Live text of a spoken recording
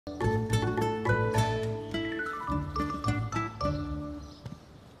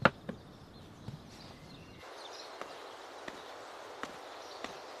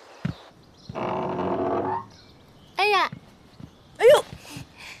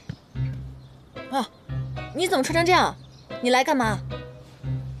你怎么穿成这样？你来干嘛？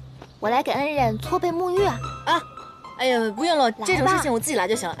我来给恩人搓背沐浴啊！啊，哎呀，不用了，这种事情我自己来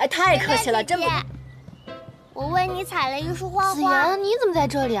就行了。哎，太客气了，真不。我为你采了一束花花。子妍，你怎么在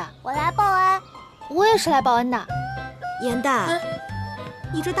这里啊？我来报恩。我也是来报恩的。颜淡，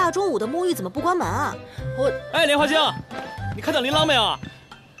你这大中午的沐浴怎么不关门啊？哎，莲花清，你看到琳琅没有？啊？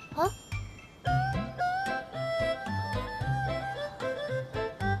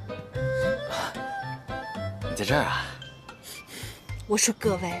你在这儿啊？我说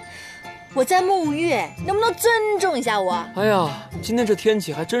各位，我在沐浴，能不能尊重一下我？哎呀，今天这天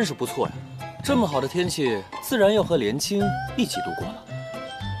气还真是不错呀！这么好的天气，自然要和莲青一起度过了。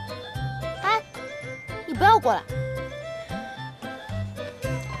哎，你不要过来！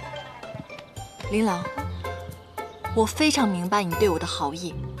琳琅，我非常明白你对我的好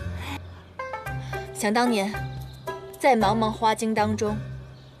意。想当年，在茫茫花径当中，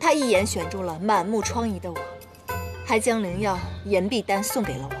他一眼选中了满目疮痍的我，还将灵药岩壁丹送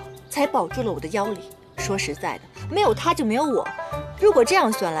给了我，才保住了我的腰里。说实在的，没有他就没有我。如果这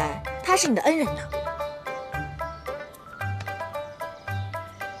样算来，他是你的恩人呢。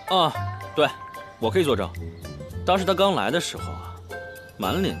啊，对，我可以作证。当时他刚来的时候啊，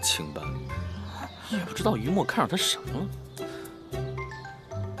满脸青斑，也不知道于墨看上他什么了。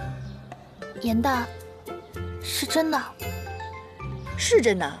颜淡，是真的，是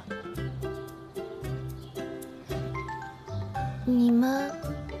真的。你们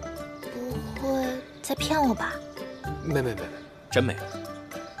不会在骗我吧？没，真没有。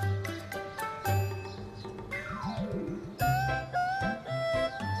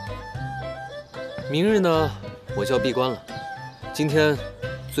明日呢，我就要闭关了。今天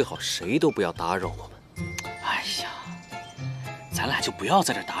最好谁都不要打扰我们。哎呀，咱俩就不要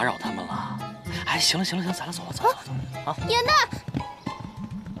在这打扰他们了。哎，行了，咱俩走了啊！颜淡，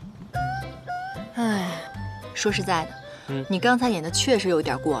哎，说实在的，你刚才演的确实有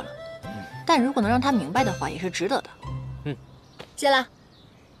点过了。但如果能让他明白的话，也是值得的。谢了。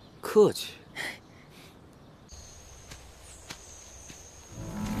客气。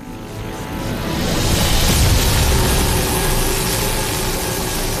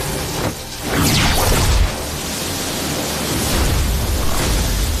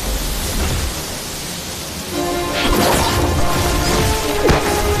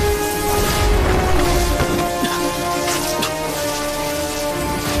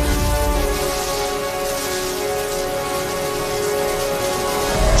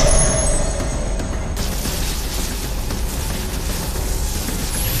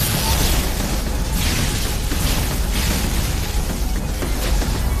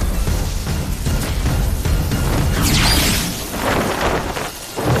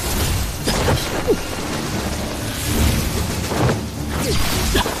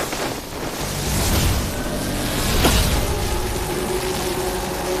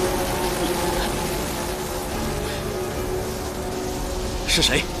是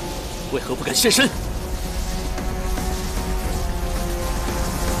谁？为何不敢现身？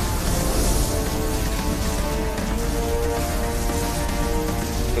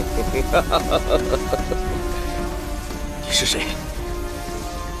你是谁？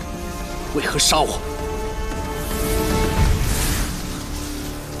为何杀我？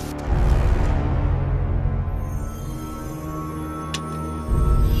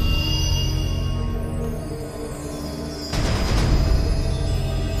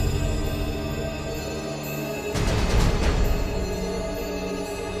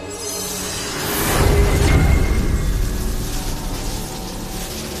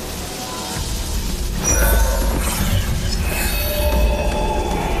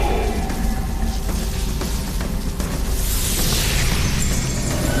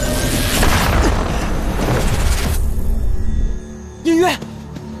隐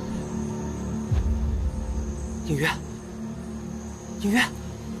约，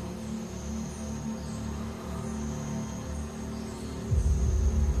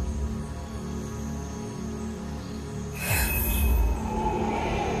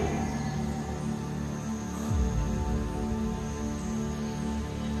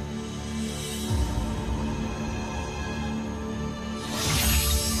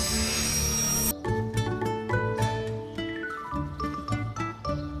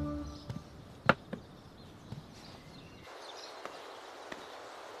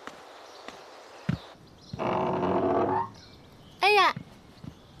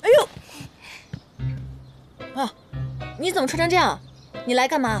你怎么穿成这样？你来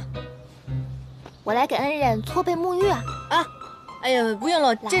干嘛？我来给恩人搓背沐浴啊！啊，哎呀，不用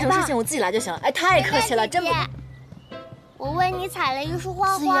了，这种事情我自己来就行了。哎，太客气了，真不。我为你采了一束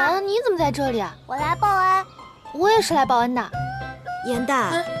花花。子妍，你怎么在这里啊？我来报恩。我也是来报恩的。颜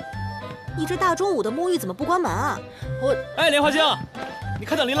淡，你这大中午的沐浴怎么不关门啊？哎，莲花清，你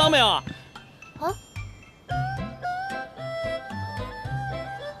看到琳琅没有？啊？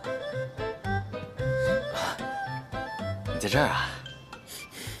你在这儿啊？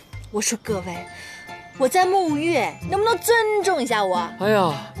我说各位，我在沐浴，能不能尊重一下我？哎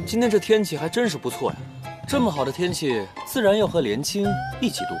呀，今天这天气还真是不错呀！这么好的天气，自然要和莲青一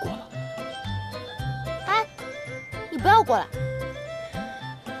起度过了。哎，你不要过来！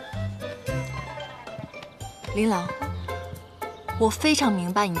琳琅，我非常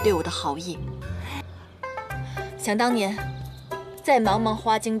明白你对我的好意。想当年，在茫茫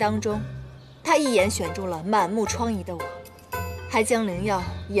花径当中，他一眼选中了满目疮痍的我，还将灵药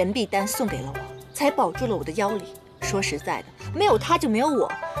岩壁丹送给了我，才保住了我的腰里。说实在的，没有他就没有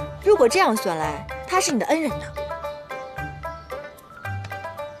我。如果这样算来，他是你的恩人呢。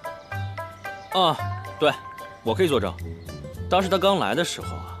啊，对，我可以作证。当时他刚来的时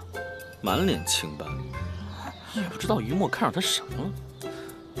候啊，满脸青斑，也不知道于墨看上他什么了。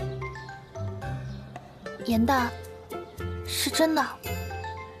颜淡，是真的。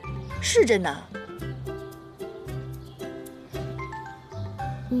是真的。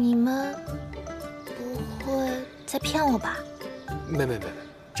你们不会在骗我吧？没，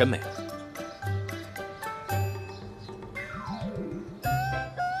真没有。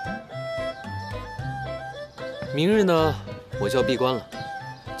明日呢，我就要闭关了。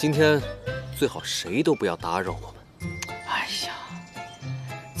今天最好谁都不要打扰我们。哎呀，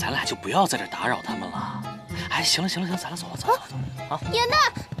咱俩就不要在这打扰他们了。哎，行了，咱俩走啊！颜淡，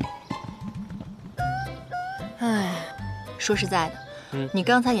哎，说实在的，你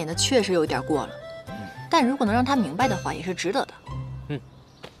刚才演的确实有点过了。但如果能让他明白的话，也是值得的。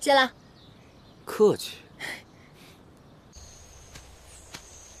谢了。客气。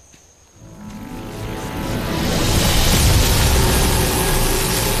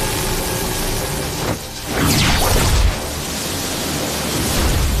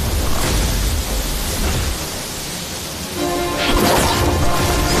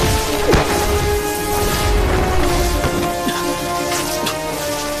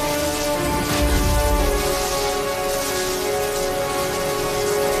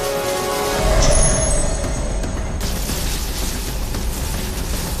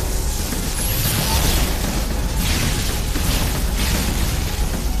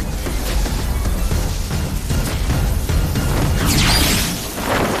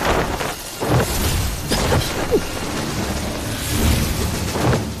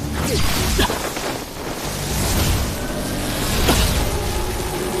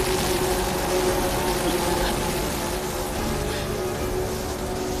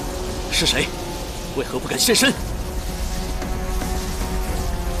是谁？为何不敢现身？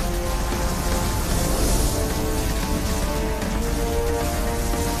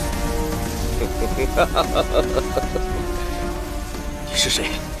你是谁？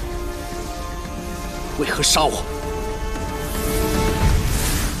为何杀我？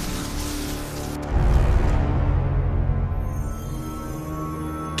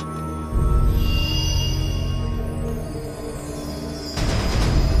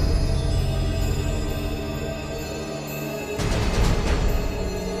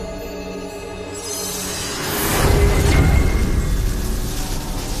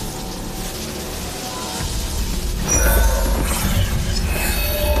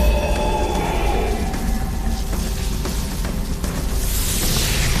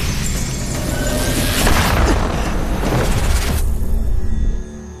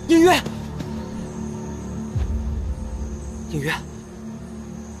隐约，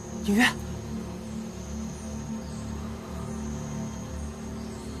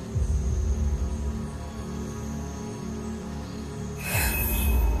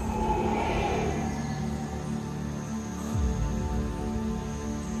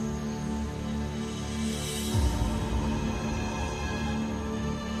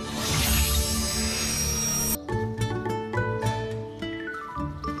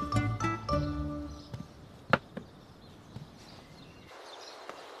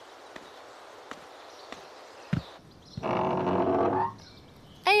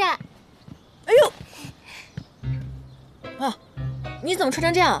你怎么穿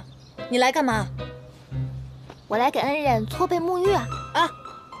成这样？你来干嘛？我来给恩人搓背沐浴啊！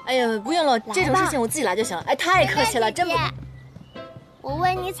哎呀，不用了，这种事情我自己来就行了。哎，太客气了，真不。我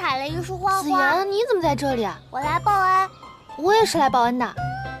为你采了一束花花。子妍，你怎么在这里啊？我来报恩。我也是来报恩的。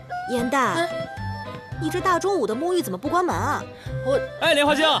颜淡，你这大中午的沐浴怎么不关门啊？哎，莲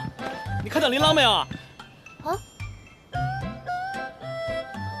花清，你看到琳琅没有？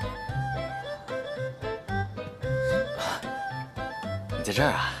你在这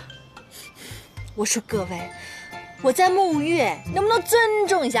儿啊？我说各位，我在沐浴，能不能尊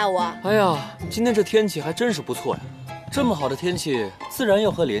重一下我？哎呀，今天这天气还真是不错呀！这么好的天气，自然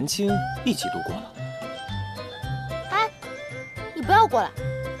要和莲青一起度过了。哎，你不要过来！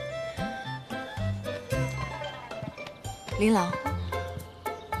琳琅，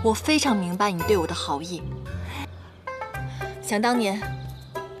我非常明白你对我的好意。想当年，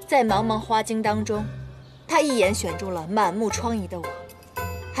在茫茫花径当中，他一眼选中了满目疮痍的我，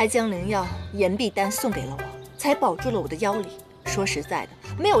还将灵药岩壁丹送给了我，才保住了我的腰里。说实在的，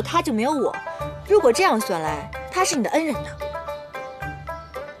没有他就没有我。如果这样算来，他是你的恩人呢。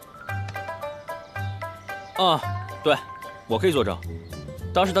啊，对，我可以作证。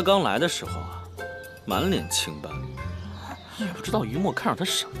当时他刚来的时候啊，满脸青斑，也不知道于墨看上他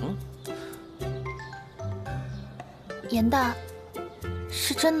什么了。颜淡，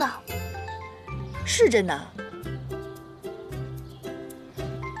是真的，是真的。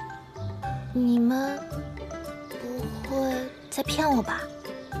你们不会在骗我吧？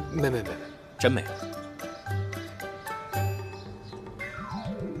没，真没有。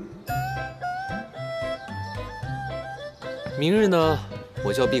明日呢，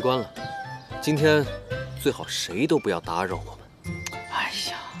我就要闭关了。今天最好谁都不要打扰我们。哎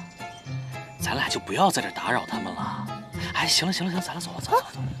呀，咱俩就不要在这打扰他们了。哎，行了，咱俩走了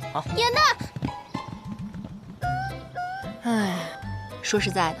啊！颜淡，哎，说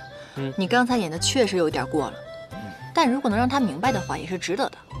实在的，你刚才演的确实有点过了。但如果能让他明白的话，也是值得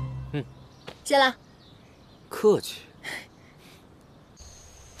的。谢了。客气。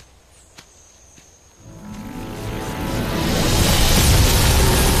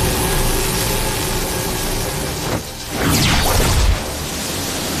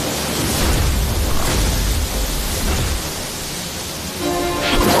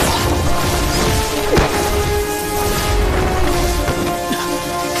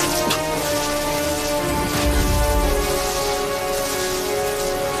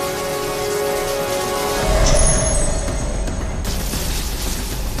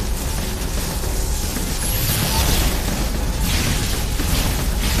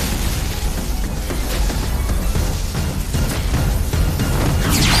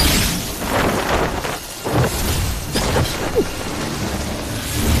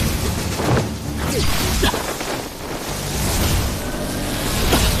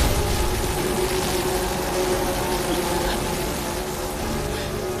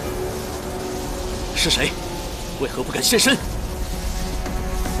是谁？为何不敢现身？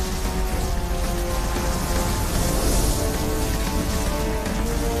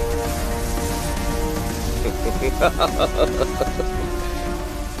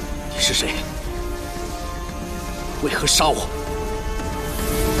你是谁？为何杀我？